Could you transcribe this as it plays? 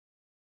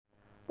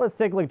Let's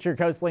take a look at your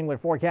coastal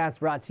England forecast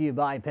brought to you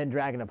by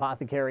Pendragon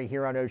Apothecary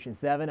here on Ocean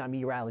 7. I'm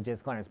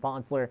meteorologist Clarence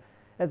Ponsler.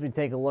 As we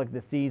take a look at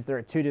the seas, they're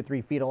at 2 to 3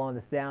 feet along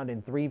the sound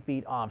and 3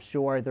 feet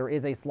offshore. There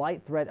is a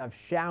slight threat of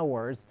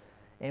showers,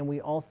 and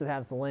we also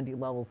have salinity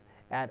levels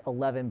at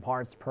 11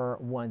 parts per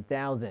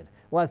 1,000.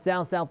 We'll have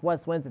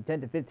south-southwest winds of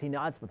 10 to 15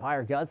 knots with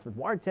higher gusts with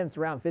water temps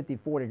around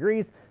 54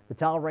 degrees. The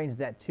tide range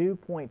is at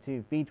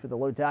 2.2 feet with a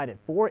low tide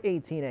at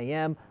 4:18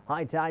 a.m.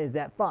 High tide is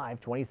at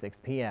 5:26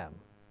 p.m.